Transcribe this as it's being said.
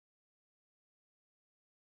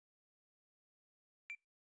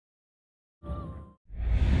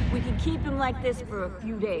We can keep him like this for a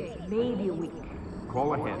few days, maybe a week.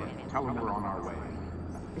 Call ahead. Tell him we're on our way.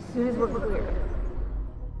 As soon as we're clear.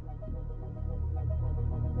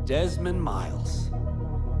 Desmond Miles.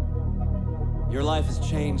 Your life has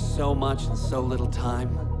changed so much in so little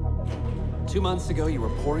time. 2 months ago, you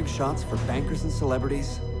were pouring shots for bankers and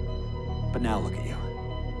celebrities. But now look at you.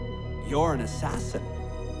 You're an assassin.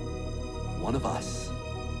 One of us.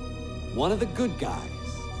 One of the good guys.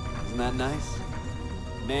 Isn't that nice?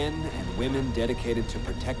 Men and women dedicated to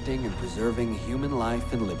protecting and preserving human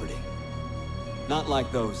life and liberty. Not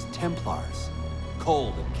like those Templars.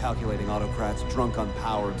 Cold and calculating autocrats, drunk on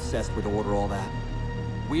power, obsessed with order, all that.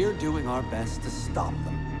 We're doing our best to stop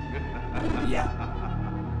them. Yeah.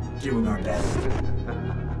 Doing our best.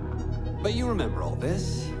 But you remember all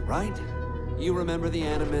this, right? You remember the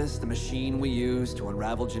Animus, the machine we used to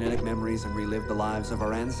unravel genetic memories and relive the lives of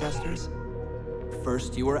our ancestors?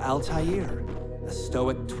 First, you were Altair, a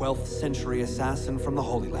stoic 12th century assassin from the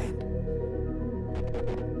Holy Land.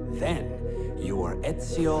 Then, you were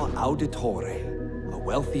Ezio Auditore, a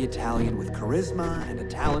wealthy Italian with charisma and a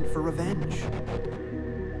talent for revenge.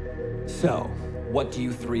 So, what do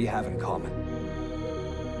you three have in common?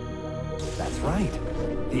 That's right,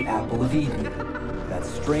 the Apple of Eden. That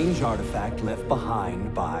strange artifact left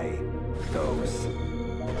behind by those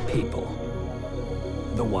people.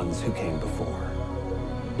 The ones who came before.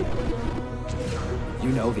 You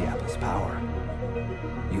know the Apple's power.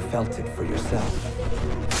 You felt it for yourself.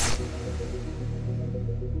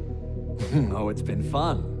 Oh, it's been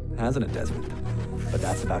fun, hasn't it, Desmond? But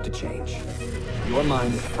that's about to change. Your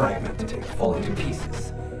mind is fragmented and falling to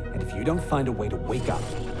pieces. And if you don't find a way to wake up,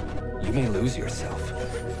 you may lose yourself.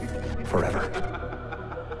 Forever.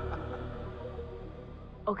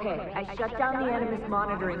 Okay, I shut down the Animus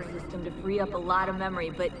monitoring system to free up a lot of memory,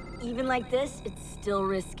 but even like this, it's still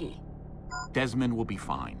risky. Desmond will be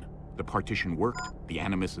fine. The partition worked, the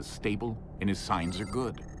Animus is stable, and his signs are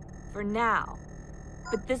good. For now.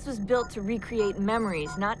 But this was built to recreate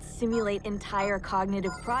memories, not simulate entire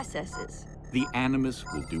cognitive processes. The Animus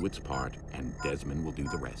will do its part, and Desmond will do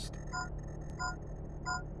the rest.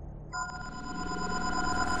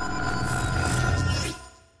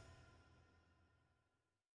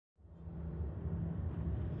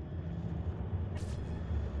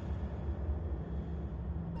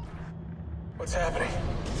 What's happening?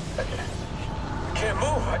 I can't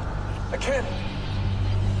move. I can't.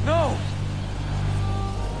 No!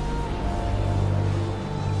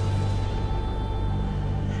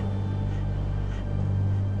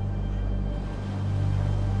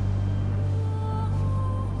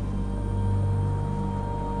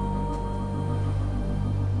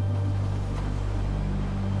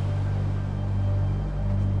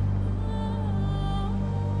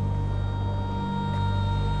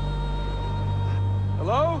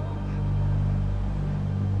 Hello?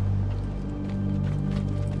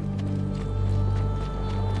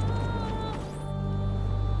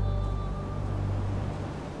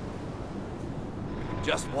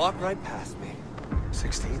 Just walk right past me.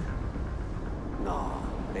 16? No,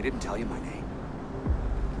 they didn't tell you my name.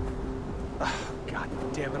 Oh, God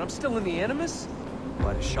damn it, I'm still in the Animus?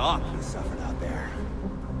 What a shock you suffered out there.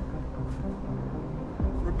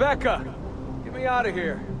 Rebecca! Get me out of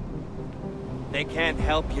here. They can't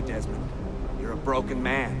help you, Desmond. You're a broken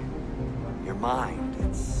man. Your mind,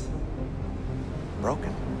 it's...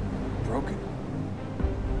 broken. Broken?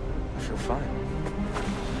 I feel fine.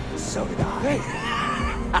 So did I. Hey!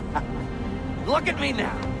 Look at me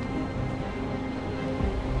now!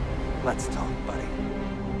 Let's talk, buddy.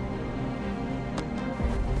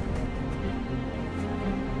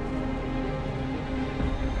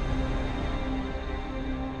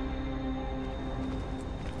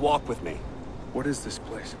 Walk with me. What is this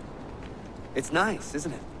place? It's nice,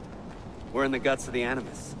 isn't it? We're in the guts of the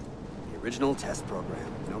Animus. The original test program.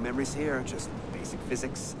 No memories here, just basic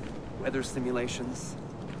physics, weather simulations.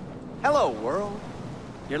 Hello, world.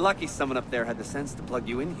 You're lucky someone up there had the sense to plug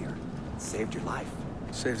you in here. It saved your life.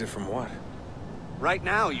 Saved it from what? Right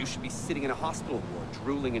now, you should be sitting in a hospital ward,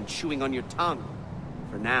 drooling and chewing on your tongue.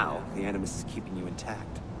 For now, the Animus is keeping you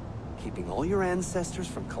intact. Keeping all your ancestors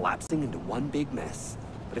from collapsing into one big mess.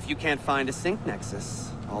 But if you can't find a sync nexus,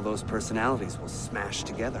 all those personalities will smash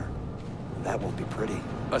together. And that won't be pretty.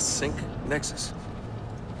 A sync nexus?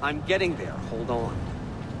 I'm getting there. Hold on.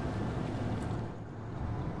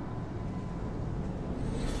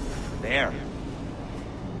 There.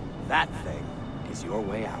 That thing is your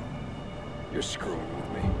way out. You're screwing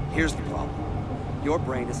with me. Here's the problem. Your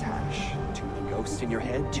brain is hash. Too many ghosts in your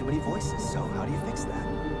head, too many voices. So how do you fix that?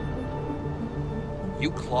 You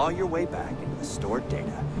claw your way back into the stored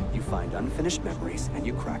data, you find unfinished memories, and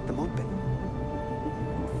you crack them open.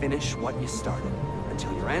 Finish what you started,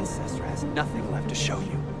 until your ancestor has nothing left to show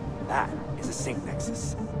you. That is a sync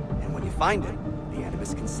nexus. And when you find it, the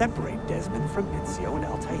Animus can separate Desmond from Ezio and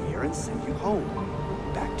Altair and send you home,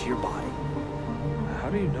 back to your body. How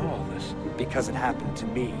do you know all this? Because it happened to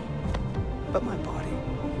me. But my body,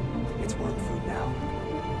 it's worm food now.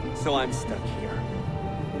 So I'm stuck here.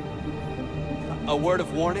 A word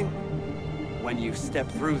of warning? When you step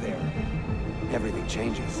through there, everything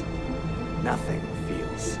changes. Nothing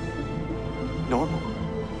feels normal.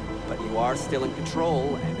 But you are still in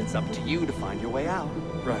control, and it's up to you to find your way out.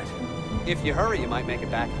 Right. If you hurry, you might make it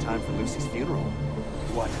back in time for Lucy's funeral.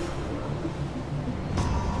 What?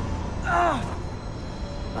 Oh.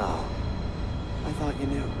 I thought you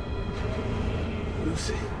knew.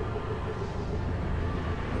 Lucy.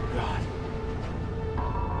 Oh, God.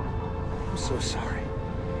 I'm so sorry.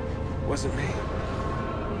 It wasn't me.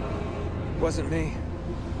 It wasn't me.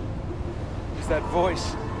 It was that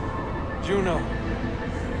voice. Juno.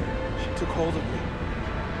 She took hold of me.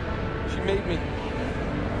 She made me...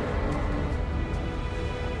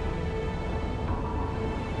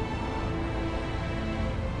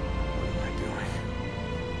 What am I doing?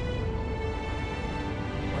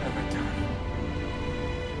 What have I done?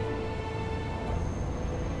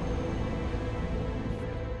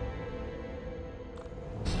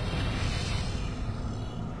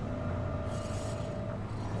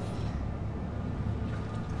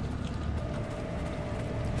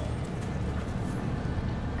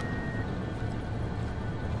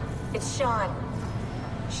 It's Sean.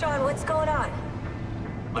 Sean, what's going on?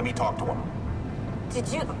 Let me talk to him. Did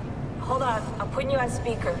you... Hold on, I'm putting you on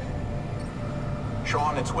speaker.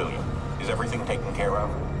 Sean, it's William. Is everything taken care of?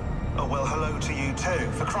 Oh, well, hello to you too.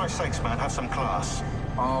 For Christ's sakes, man, have some class.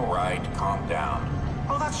 All right, calm down.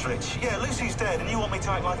 Oh, that's rich. Yeah, Lucy's dead, and you want me to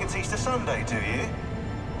act like it's Easter Sunday, do you?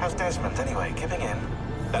 How's Desmond, anyway? Giving in?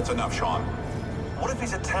 That's enough, Sean. What if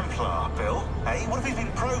he's a Templar, Bill? Eh? What if he's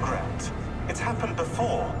been programmed? It's happened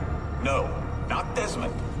before. No, not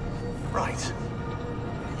Desmond. Right.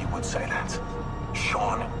 You would say that.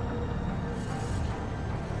 Sean,